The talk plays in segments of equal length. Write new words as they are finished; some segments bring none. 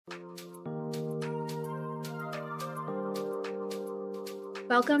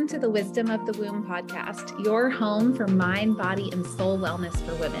Welcome to the Wisdom of the Womb podcast, your home for mind, body, and soul wellness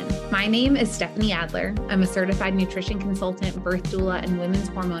for women. My name is Stephanie Adler. I'm a certified nutrition consultant, birth doula, and women's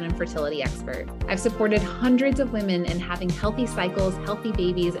hormone and fertility expert. I've supported hundreds of women in having healthy cycles, healthy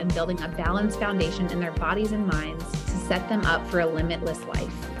babies, and building a balanced foundation in their bodies and minds to set them up for a limitless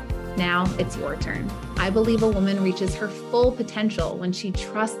life. Now it's your turn. I believe a woman reaches her full potential when she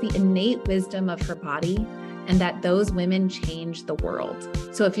trusts the innate wisdom of her body, and that those women change the world.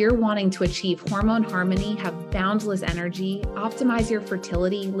 So if you're wanting to achieve hormone harmony, have boundless energy, optimize your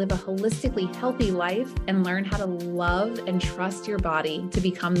fertility, live a holistically healthy life, and learn how to love and trust your body to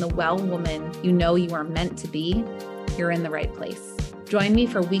become the well woman you know you are meant to be, you're in the right place. Join me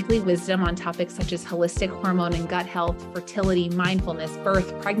for weekly wisdom on topics such as holistic hormone and gut health, fertility, mindfulness,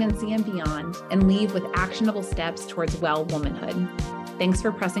 birth, pregnancy, and beyond, and leave with actionable steps towards well womanhood. Thanks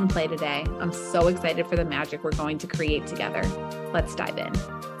for pressing play today. I'm so excited for the magic we're going to create together. Let's dive in.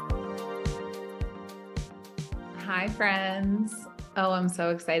 Hi, friends. Oh, I'm so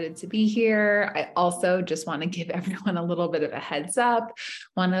excited to be here. I also just want to give everyone a little bit of a heads up.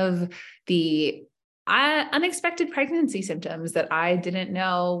 One of the unexpected pregnancy symptoms that I didn't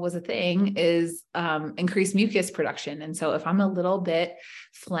know was a thing is increased mucus production. And so if I'm a little bit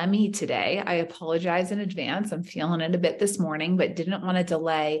phlegmy today, I apologize in advance. I'm feeling it a bit this morning, but didn't want to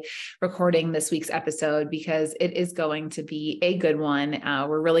delay recording this week's episode because it is going to be a good one.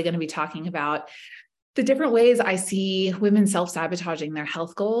 We're really going to be talking about the different ways I see women self-sabotaging their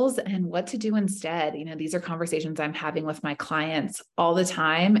health goals and what to do instead. You know, these are conversations I'm having with my clients all the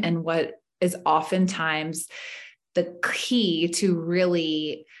time, and what is oftentimes the key to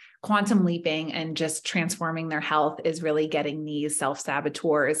really quantum leaping and just transforming their health is really getting these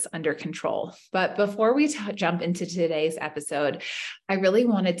self-saboteurs under control. But before we jump into today's episode, I really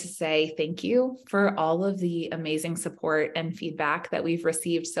wanted to say thank you for all of the amazing support and feedback that we've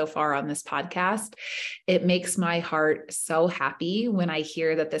received so far on this podcast. It makes my heart so happy when I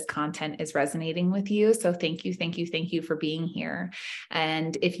hear that this content is resonating with you. So thank you, thank you, thank you for being here.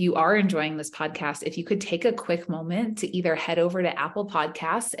 And if you are enjoying this podcast, if you could take a quick moment to either head over to Apple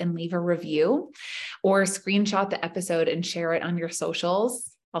Podcasts and leave a review, or screenshot the episode and share it on your socials.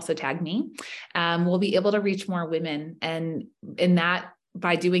 Also tag me. We'll be able to reach more women, and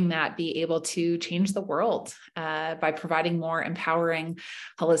by doing that, be able to change the world by providing more empowering,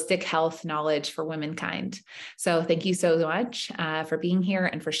 holistic health knowledge for womankind. So thank you so much for being here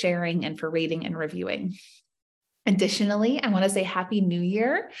and for sharing and for rating and reviewing. Additionally, I want to say Happy New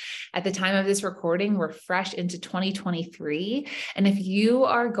Year. At the time of this recording, we're fresh into 2023. And if you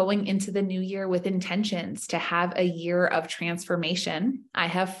are going into the new year with intentions to have a year of transformation, I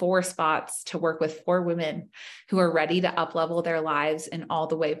have 4 spots to work with 4 women who are ready to uplevel their lives in all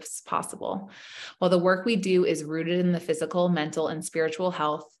the ways possible. While the work we do is rooted in the physical, mental, and spiritual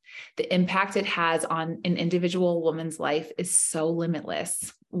health, the impact it has on an individual woman's life is so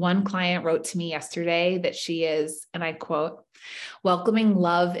limitless. One client wrote to me yesterday that she is, and I quote, "welcoming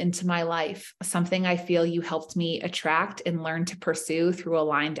love into my life, something I feel you helped me attract and learn to pursue through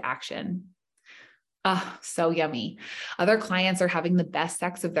aligned action." Ah, so yummy. Other clients are having the best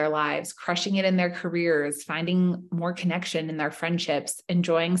sex of their lives, crushing it in their careers, finding more connection in their friendships,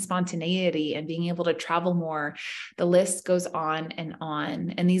 enjoying spontaneity and being able to travel more. The list goes on.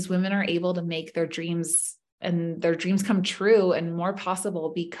 And these women are able to make their dreams come true and more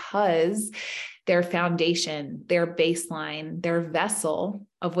possible because their foundation, their baseline, their vessel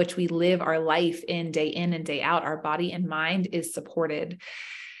of which we live our life in and day out, our body and mind, is supported.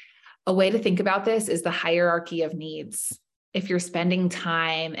 A way to think about this is the hierarchy of needs. If you're spending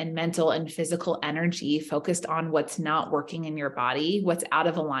time and mental and physical energy focused on what's not working in your body, what's out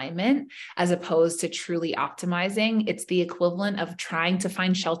of alignment, as opposed to truly optimizing, it's the equivalent of trying to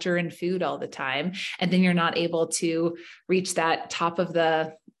find shelter and food all the time. And then you're not able to reach that top of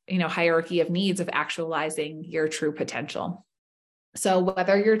the, hierarchy of needs of actualizing your true potential. So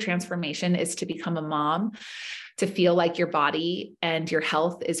whether your transformation is to become a mom, to feel like your body and your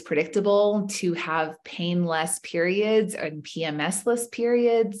health is predictable, to have painless periods and PMS-less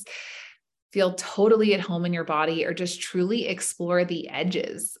periods, feel totally at home in your body, or just truly explore the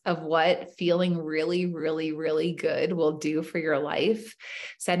edges of what feeling really, really, really good will do for your life,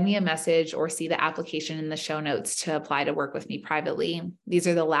 send me a message or see the application in the show notes to apply to work with me privately. These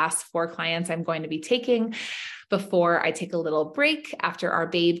are the last 4 clients I'm going to be taking before I take a little break after our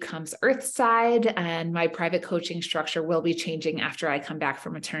babe comes earthside, and my private coaching structure will be changing after I come back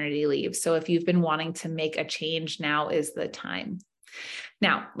from maternity leave. So if you've been wanting to make a change, now is the time.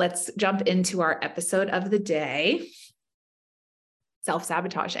 Now, let's jump into our episode of the day.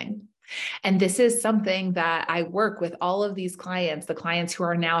 self-sabotaging. And this is something that I work with all of these clients, the clients who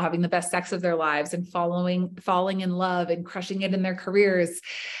are now having the best sex of their lives and falling in love and crushing it in their careers.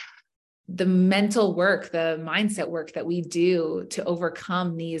 The mental work, the mindset work that we do to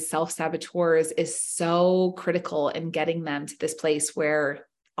overcome these self-saboteurs is so critical in getting them to this place where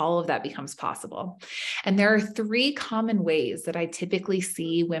all of that becomes possible. And there are 3 common ways that I typically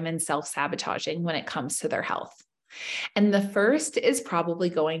see women self-sabotaging when it comes to their health. And the first is probably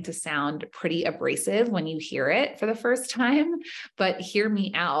going to sound pretty abrasive when you hear it for the first time, but hear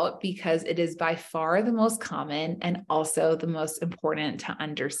me out because it is by far the most common and also the most important to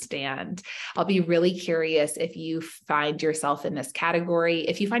understand. I'll be really curious if you find yourself in this category.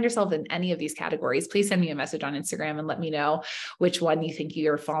 If you find yourself in any of these categories, please send me a message on Instagram and let me know which one you think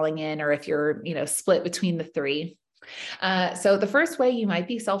you're falling in, or if you're, split between the 3. So the first way you might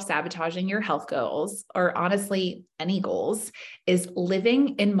be self-sabotaging your health goals, or honestly, any goals, is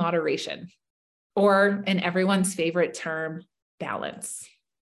living in moderation, or in everyone's favorite term, balance.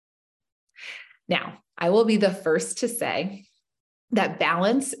 Now, I will be the first to say that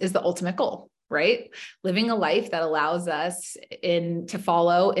balance is the ultimate goal, right? Living a life that allows us to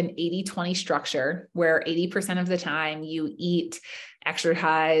follow an 80-20 structure, where 80% of the time you eat,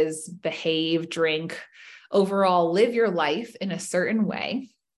 exercise, behave, drink, overall live your life in a certain way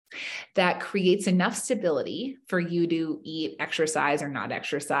that creates enough stability for you to eat, exercise or not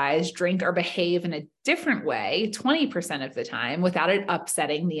exercise, drink or behave in a different way 20% of the time without it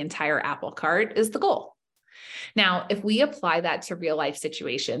upsetting the entire apple cart is the goal. Now, if we apply that to real life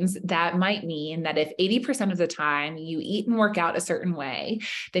situations, that might mean that if 80% of the time you eat and work out a certain way,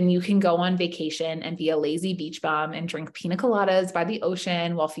 then you can go on vacation and be a lazy beach bum and drink pina coladas by the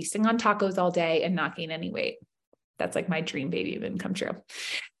ocean while feasting on tacos all day and not gain any weight. That's like my dream baby even come true.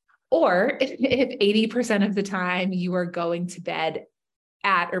 Or if 80% of the time you are going to bed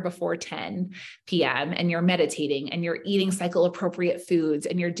at or before 10 p.m. and you're meditating and you're eating cycle appropriate foods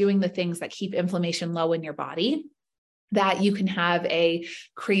and you're doing the things that keep inflammation low in your body, that you can have a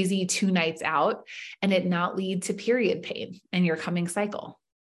crazy 2 nights out and it not lead to period pain in your coming cycle.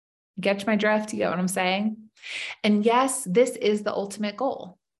 Get my drift? You get what I'm saying? And yes, this is the ultimate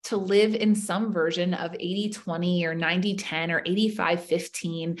goal, to live in some version of 80-20 or 90-10 or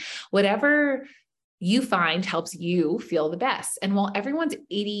 85-15, whatever you find helps you feel the best. And while everyone's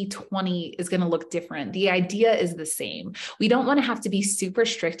 80-20 is going to look different, the idea is the same. We don't want to have to be super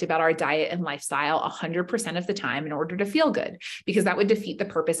strict about our diet and lifestyle 100% of the time in order to feel good, because that would defeat the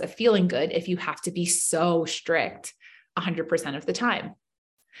purpose of feeling good if you have to be so strict 100% of the time.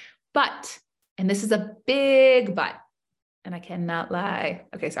 But, and this is a big but, and I cannot lie.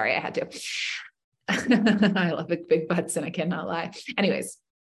 Okay, sorry, I had to. I love big butts and I cannot lie. Anyways,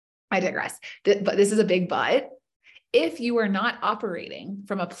 I digress. But this is a big but. If you are not operating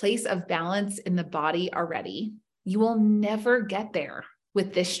from a place of balance in the body already, you will never get there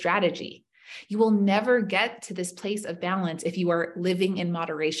with this strategy. You will never get to this place of balance if you are living in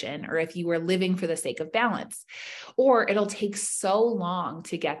moderation, or if you are living for the sake of balance. Or it'll take so long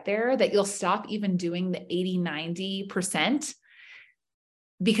to get there that you'll stop even doing the 80-90%.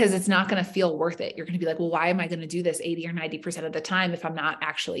 Because it's not going to feel worth it. You're going to be like, well, why am I going to do this 80 or 90% of the time if I'm not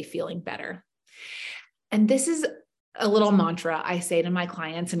actually feeling better? And this is a little mantra I say to my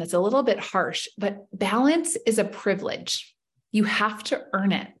clients, and it's a little bit harsh, but balance is a privilege. You have to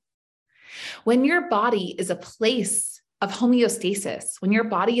earn it. When your body is a place of homeostasis, when your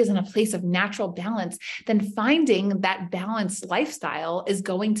body is in a place of natural balance, then finding that balanced lifestyle is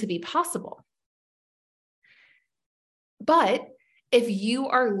going to be possible. But if you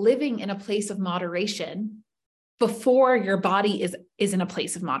are living in a place of moderation before your body is in a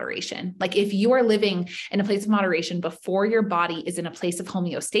place of moderation, like if you are living in a place of moderation before your body is in a place of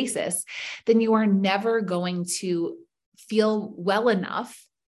homeostasis, then you are never going to feel well enough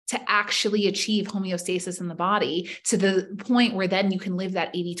to actually achieve homeostasis in the body to the point where then you can live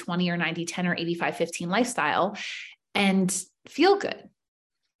that 80-20 or 90-10 or 85-15 lifestyle and feel good.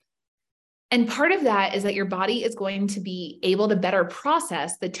 And part of that is that your body is going to be able to better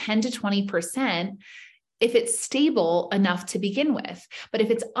process the 10 to 20% if it's stable enough to begin with. But if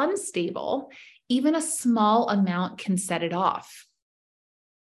it's unstable, even a small amount can set it off.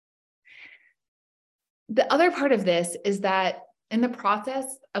 The other part of this is that in the process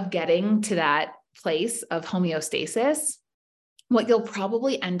of getting to that place of homeostasis, what you'll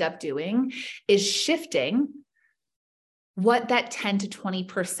probably end up doing is shifting what that 10 to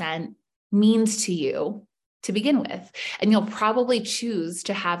 20% means to you to begin with. And you'll probably choose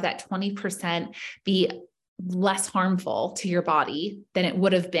to have that 20% be less harmful to your body than it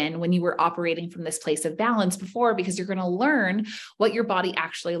would have been when you were operating from this place of balance before, because you're going to learn what your body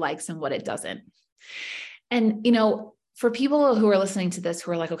actually likes and what it doesn't. And, for people who are listening to this,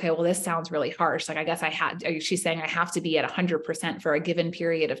 who are like, okay, well, this sounds really harsh. Like, I guess she's saying I have to be at 100% for a given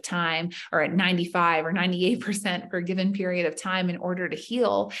period of time, or at 95 or 98% for a given period of time in order to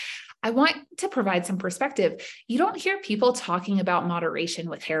heal. I want to provide some perspective. You don't hear people talking about moderation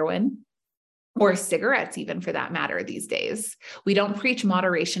with heroin or cigarettes, even for that matter, these days. We don't preach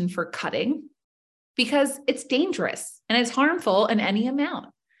moderation for cutting because it's dangerous and it's harmful in any amount.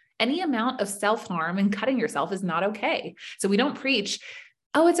 Any amount of self-harm and cutting yourself is not okay. So we don't preach,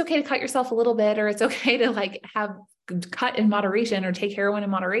 oh, it's okay to cut yourself a little bit, or it's okay to like have cut in moderation or take heroin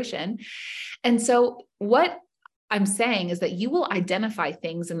in moderation. And so what I'm saying is that you will identify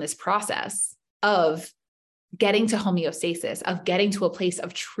things in this process of getting to homeostasis, of getting to a place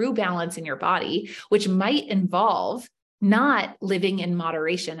of true balance in your body, which might involve not living in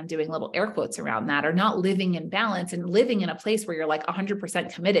moderation. I'm doing little air quotes around that, or not living in balance and living in a place where you're like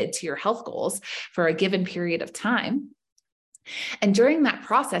 100% committed to your health goals for a given period of time. And during that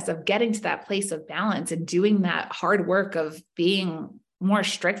process of getting to that place of balance and doing that hard work of being more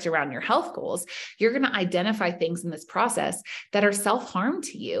strict around your health goals, you're going to identify things in this process that are self-harm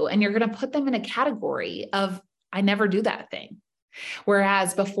to you. And you're going to put them in a category of, I never do that thing.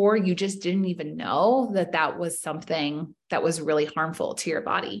 Whereas before, you just didn't even know that that was something that was really harmful to your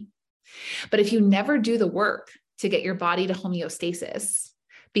body. But if you never do the work to get your body to homeostasis,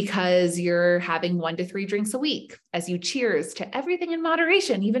 because you're having 1 to 3 drinks a week as you cheers to everything in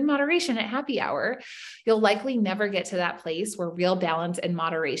moderation, even moderation at happy hour, you'll likely never get to that place where real balance and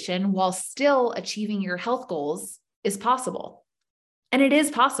moderation while still achieving your health goals is possible. And it is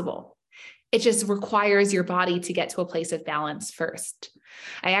possible. It just requires your body to get to a place of balance first.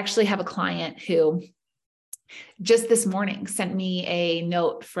 I actually have a client who just this morning sent me a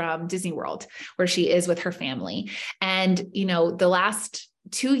note from Disney World where she is with her family. And, the last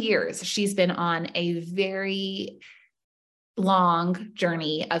 2 years, she's been on a very long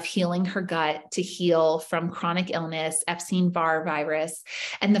journey of healing her gut to heal from chronic illness, Epstein-Barr virus.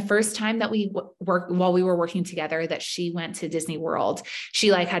 And the first time that we while we were working together, that she went to Disney World, she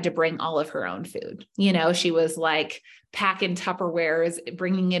had to bring all of her own food. She was like packing Tupperwares,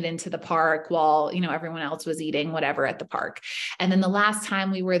 bringing it into the park while, everyone else was eating whatever at the park. And then the last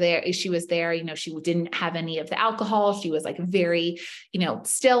time we were there, she was there, she didn't have any of the alcohol. She was very,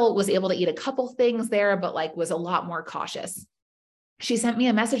 still was able to eat a couple things there, but was a lot more cautious. She sent me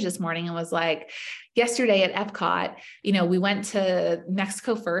a message this morning and was like, yesterday at Epcot, we went to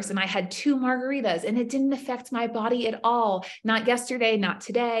Mexico first and I had 2 margaritas and it didn't affect my body at all. Not yesterday, not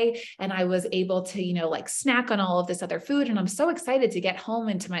today. And I was able to, snack on all of this other food. And I'm so excited to get home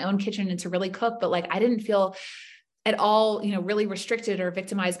into my own kitchen and to really cook. But I didn't feel at all, really restricted or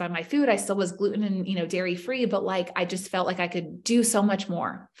victimized by my food. I still was gluten and, dairy free, but I just felt like I could do so much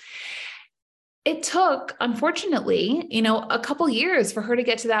more. It took, unfortunately, a couple years for her to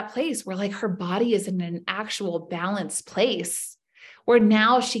get to that place where her body is in an actual balanced place where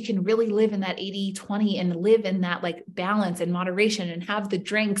now she can really live in that 80-20 and live in that balance and moderation and have the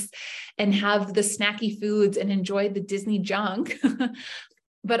drinks and have the snacky foods and enjoy the Disney junk,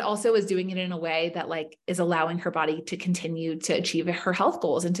 but also is doing it in a way that is allowing her body to continue to achieve her health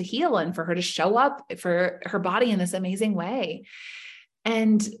goals and to heal and for her to show up for her body in this amazing way.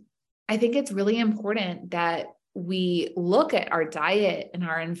 And I think it's really important that we look at our diet and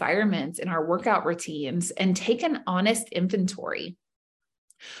our environments and our workout routines and take an honest inventory.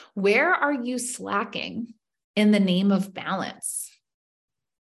 Where are you slacking in the name of balance?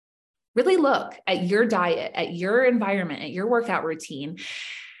 Really look at your diet, at your environment, at your workout routine,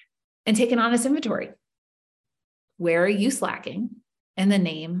 and take an honest inventory. Where are you slacking in the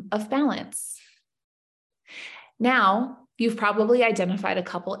name of balance? Now, you've probably identified a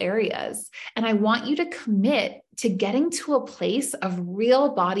couple areas, and I want you to commit to getting to a place of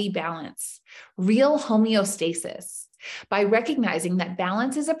real body balance, real homeostasis, by recognizing that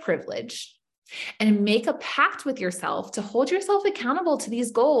balance is a privilege, and make a pact with yourself to hold yourself accountable to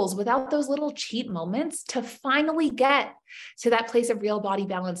these goals without those little cheat moments to finally get to that place of real body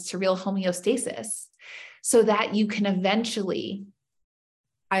balance, to real homeostasis, so that you can eventually,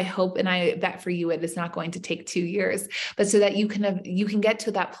 I hope, and I bet for you, it is not going to take 2 years, but so that you can get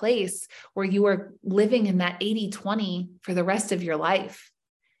to that place where you are living in that 80-20 for the rest of your life.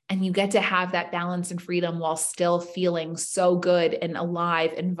 And you get to have that balance and freedom while still feeling so good and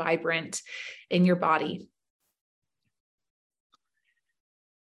alive and vibrant in your body.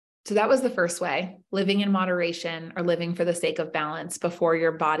 So that was the first way, living in moderation or living for the sake of balance before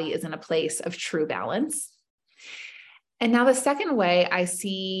your body is in a place of true balance. And now the second way I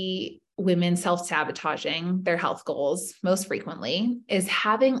see women self-sabotaging their health goals most frequently is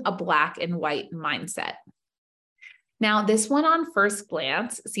having a black and white mindset. Now, this one on first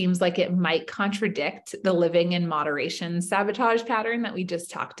glance seems like it might contradict the living in moderation sabotage pattern that we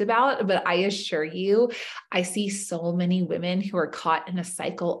just talked about, but I assure you, I see so many women who are caught in a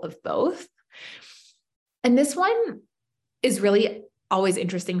cycle of both. And this one is really always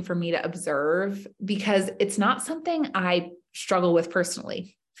interesting for me to observe because it's not something I struggle with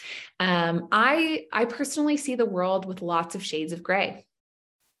personally. I personally see the world with lots of shades of gray,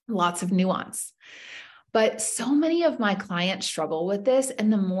 lots of nuance. But so many of my clients struggle with this.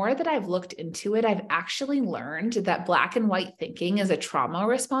 And the more that I've looked into it, I've actually learned that black and white thinking is a trauma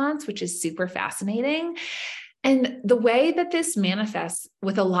response, which is super fascinating. And the way that this manifests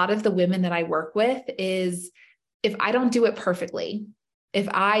with a lot of the women that I work with is if I don't do it perfectly, if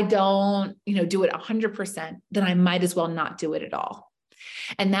I don't, do it 100%, then I might as well not do it at all.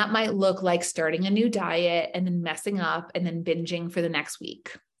 And that might look like starting a new diet and then messing up and then binging for the next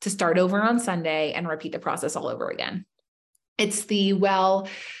week to start over on Sunday and repeat the process all over again. It's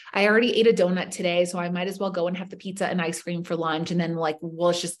I already ate a donut today, so I might as well go and have the pizza and ice cream for lunch. And then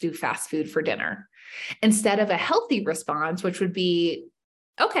let's just do fast food for dinner. Instead of a healthy response, which would be,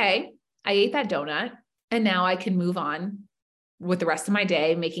 okay, I ate that donut and now I can move on with the rest of my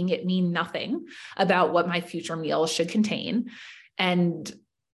day, making it mean nothing about what my future meals should contain. And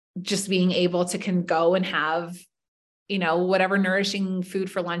just being able to go and have, whatever nourishing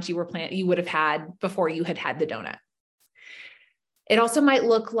food for lunch you would have had before you had the donut. It also might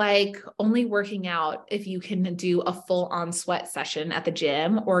look like only working out if you can do a full-on sweat session at the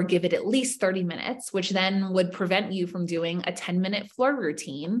gym or give it at least 30 minutes, which then would prevent you from doing a 10-minute floor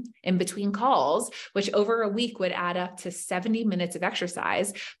routine in between calls, which over a week would add up to 70 minutes of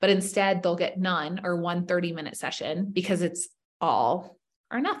exercise, but instead they'll get none or one 30-minute session because it's all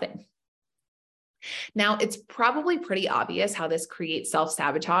or nothing. Now, it's probably pretty obvious how this creates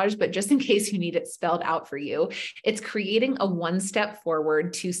self-sabotage, but just in case you need it spelled out for you, it's creating a one-step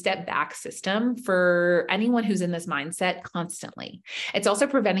forward, two-step back system for anyone who's in this mindset constantly. It's also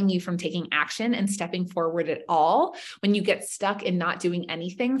preventing you from taking action and stepping forward at all when you get stuck in not doing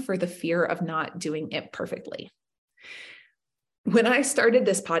anything for the fear of not doing it perfectly. When I started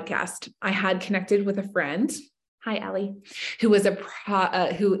this podcast, I had connected with a friend. Hi, Allie, who is a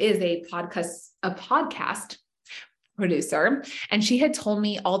podcast producer. And she had told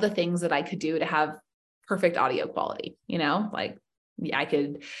me all the things that I could do to have perfect audio quality, I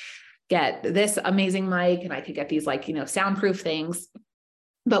could get this amazing mic and I could get these soundproof things.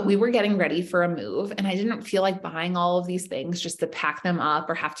 But we were getting ready for a move and I didn't feel like buying all of these things just to pack them up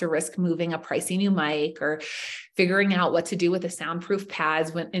or have to risk moving a pricey new mic or figuring out what to do with the soundproof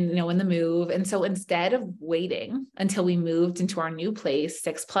pads in the move. And so instead of waiting until we moved into our new place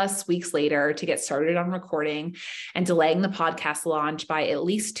 6+ weeks later to get started on recording and delaying the podcast launch by at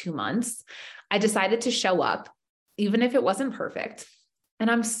least 2 months, I decided to show up, even if it wasn't perfect. And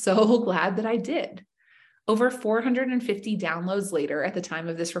I'm so glad that I did. Over 450 downloads later at the time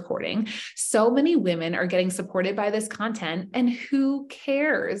of this recording, so many women are getting supported by this content, and who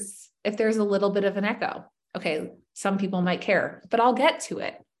cares if there's a little bit of an echo? Okay, some people might care, but I'll get to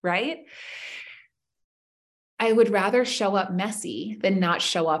it, right? I would rather show up messy than not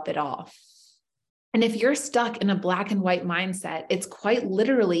show up at all. And if you're stuck in a black and white mindset, it's quite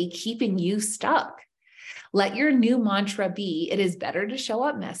literally keeping you stuck. Let your new mantra be, it is better to show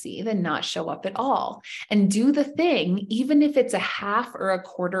up messy than not show up at all. And do the thing, even if it's a half or a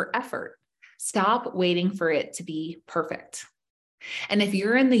quarter effort. Stop waiting for it to be perfect. And if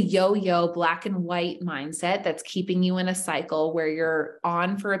you're in the yo-yo black and white mindset that's keeping you in a cycle where you're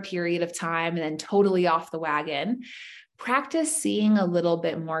on for a period of time and then totally off the wagon, practice seeing a little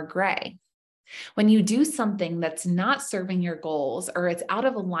bit more gray. When you do something that's not serving your goals or it's out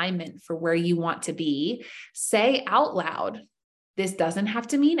of alignment for where you want to be, say out loud, this doesn't have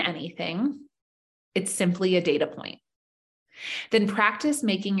to mean anything. It's simply a data point. Then practice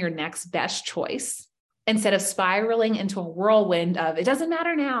making your next best choice instead of spiraling into a whirlwind of it doesn't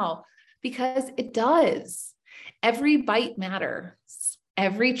matter now, because it does. Every bite matters.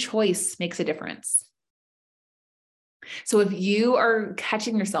 Every choice makes a difference. So if you are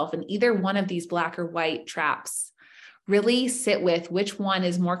catching yourself in either one of these black or white traps, really sit with which one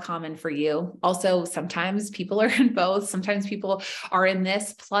is more common for you. Also, sometimes people are in both. Sometimes people are in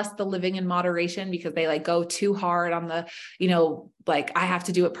this plus the living in moderation because they go too hard on the, I have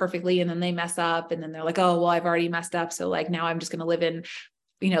to do it perfectly. And then they mess up and then they're like, oh, well, I've already messed up. So now I'm just going to live in,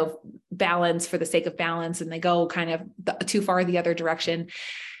 balance for the sake of balance. And they go kind of too far the other direction.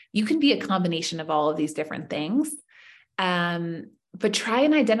 You can be a combination of all of these different things. But try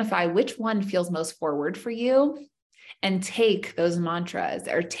and identify which one feels most forward for you, and take those mantras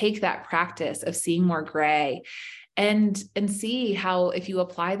or take that practice of seeing more gray and see how, if you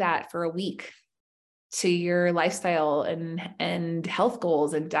apply that for a week to your lifestyle and health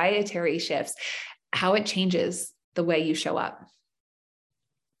goals and dietary shifts, how it changes the way you show up.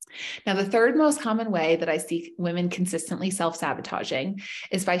 Now, the third most common way that I see women consistently self-sabotaging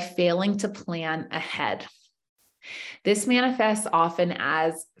is by failing to plan ahead. This manifests often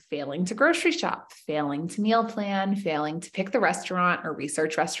as failing to grocery shop, failing to meal plan, failing to pick the restaurant or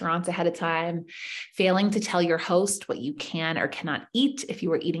research restaurants ahead of time, failing to tell your host what you can or cannot eat if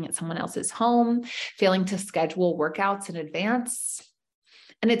you are eating at someone else's home, failing to schedule workouts in advance.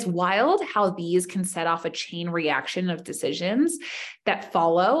 And it's wild how these can set off a chain reaction of decisions that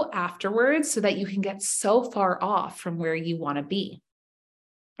follow afterwards so that you can get so far off from where you want to be.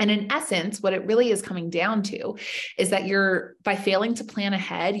 And in essence, what it really is coming down to is that by failing to plan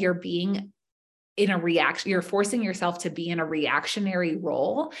ahead, you're being in a reaction, you're forcing yourself to be in a reactionary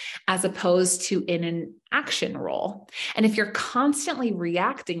role as opposed to in an action role. And if you're constantly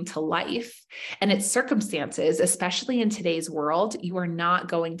reacting to life and its circumstances, especially in today's world, you are not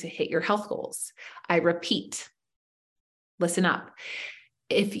going to hit your health goals. I repeat, listen up.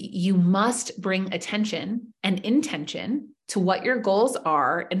 If you must bring attention and intention to what your goals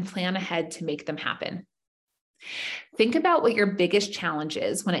are and plan ahead to make them happen. Think about what your biggest challenge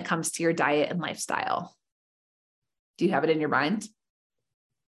is when it comes to your diet and lifestyle. Do you have it in your mind?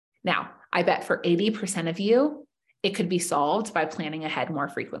 Now, I bet for 80% of you, it could be solved by planning ahead more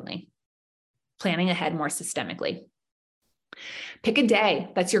frequently, planning ahead more systemically. Pick a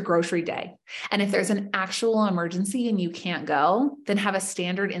day that's your grocery day. And if there's an actual emergency and you can't go, then have a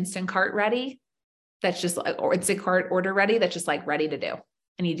standard instant cart ready. That's just like, or instant cart order ready. That's just like ready to do.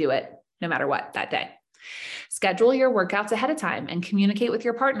 And you do it no matter what that day. Schedule your workouts ahead of time and communicate with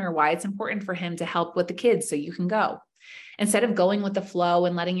your partner why it's important for him to help with the kids so you can go. Instead of going with the flow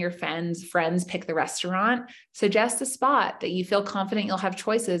and letting your friends pick the restaurant, suggest a spot that you feel confident you'll have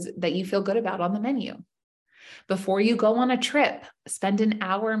choices that you feel good about on the menu. Before you go on a trip, spend an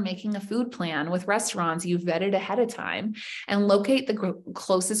hour making a food plan with restaurants you've vetted ahead of time and locate the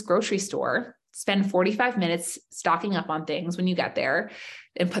closest grocery store. Spend 45 minutes stocking up on things when you get there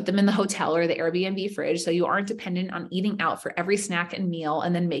and put them in the hotel or the Airbnb fridge so you aren't dependent on eating out for every snack and meal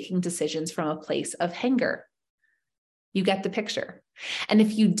and then making decisions from a place of hunger. You get the picture. And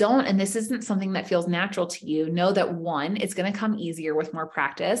if you don't, and this isn't something that feels natural to you, know that one, it's going to come easier with more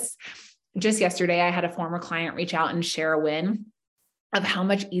practice. Just yesterday, I had a former client reach out and share a win of how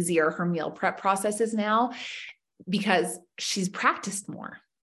much easier her meal prep process is now because she's practiced more,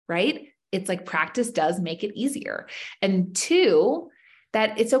 right? It's like practice does make it easier. And two,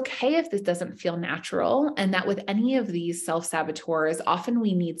 that it's okay if this doesn't feel natural. And that with any of these self-saboteurs, often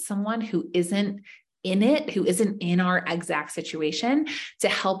we need someone who isn't in it, who isn't in our exact situation to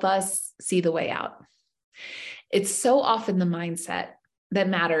help us see the way out. It's so often the mindset that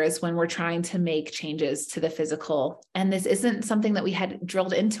matters when we're trying to make changes to the physical. And this isn't something that we had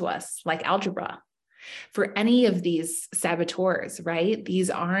drilled into us like algebra. For any of these saboteurs, right? These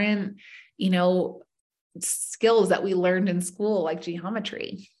aren't, skills that we learned in school like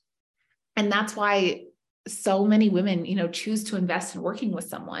geometry. And that's why so many women, choose to invest in working with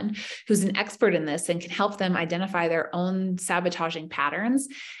someone who's an expert in this and can help them identify their own sabotaging patterns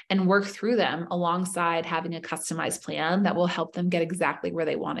and work through them alongside having a customized plan that will help them get exactly where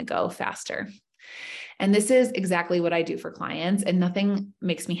they want to go faster. And this is exactly what I do for clients. And nothing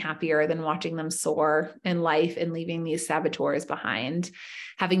makes me happier than watching them soar in life and leaving these saboteurs behind,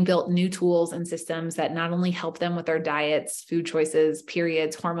 having built new tools and systems that not only help them with their diets, food choices,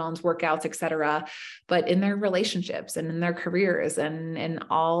 periods, hormones, workouts, et cetera, but in their relationships and in their careers and in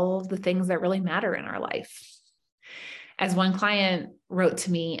all the things that really matter in our life. As one client wrote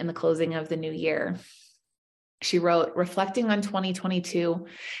to me in the closing of the new year, she wrote, reflecting on 2022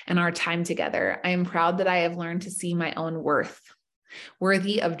 and our time together, I am proud that I have learned to see my own worth,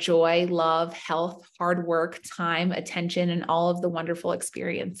 worthy of joy, love, health, hard work, time, attention, and all of the wonderful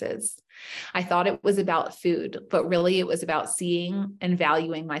experiences. I thought it was about food, but really it was about seeing and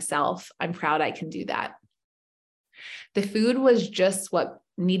valuing myself. I'm proud I can do that. The food was just what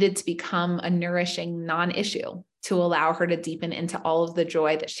needed to become a nourishing non-issue to allow her to deepen into all of the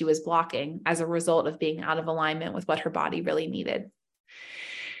joy that she was blocking as a result of being out of alignment with what her body really needed.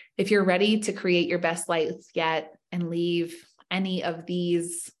 If you're ready to create your best life yet and leave any of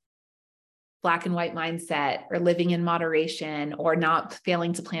these black and white mindset or living in moderation or not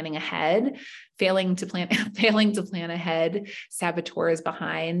failing to plan ahead, saboteurs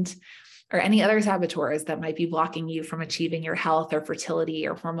behind, or any other saboteurs that might be blocking you from achieving your health or fertility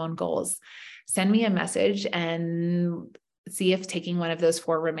or hormone goals, send me a message and see if taking one of those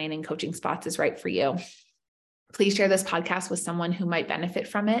 4 remaining coaching spots is right for you. Please share this podcast with someone who might benefit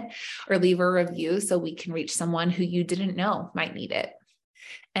from it, or leave a review so we can reach someone who you didn't know might need it.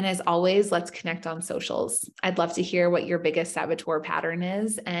 And as always, let's connect on socials. I'd love to hear what your biggest saboteur pattern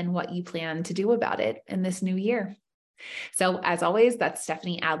is and what you plan to do about it in this new year. So as always, that's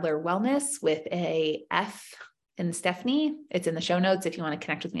Stephanie Adler Wellness with a F in Stephanie. It's in the show notes if you want to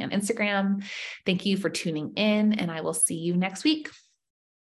connect with me on Instagram. Thank you for tuning in, and I will see you next week.